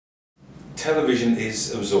television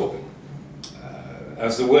is absorbing.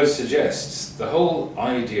 As the word suggests, the whole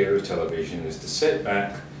idea of television is to sit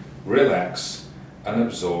back, relax and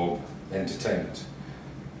absorb entertainment.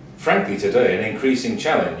 Frankly, today an increasing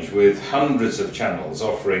challenge with hundreds of channels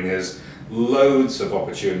offering us loads of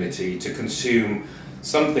opportunity to consume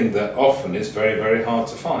something that often is very, very hard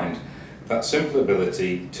to find, that simple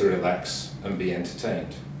ability to relax and be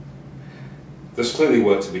entertained. There's clearly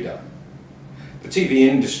work to be done. The TV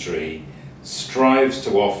industry strives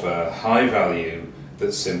to offer high value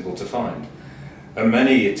that's simple to find, and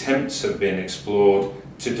many attempts have been explored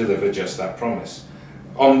to deliver just that promise.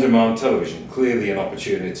 On-demand television, clearly an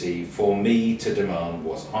opportunity for me to demand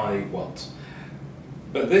what I want.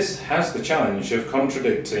 But this has the challenge of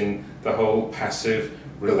contradicting the whole passive,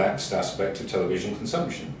 relaxed aspect of television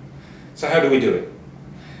consumption. So how do we do it?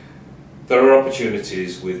 There are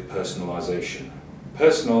opportunities with personalisation.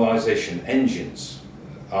 Personalisation engines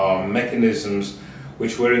are mechanisms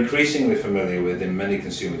which we're increasingly familiar with in many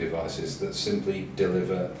consumer devices that simply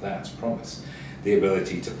deliver that promise. The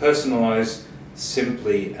ability to personalise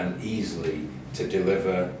simply and easily to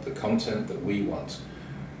deliver the content that we want.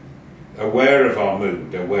 Aware of our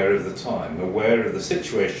mood, aware of the time, aware of the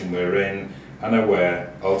situation we're in, and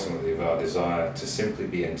aware ultimately of our desire to simply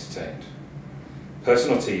be entertained.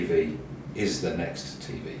 Personal TV is the next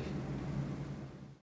TV.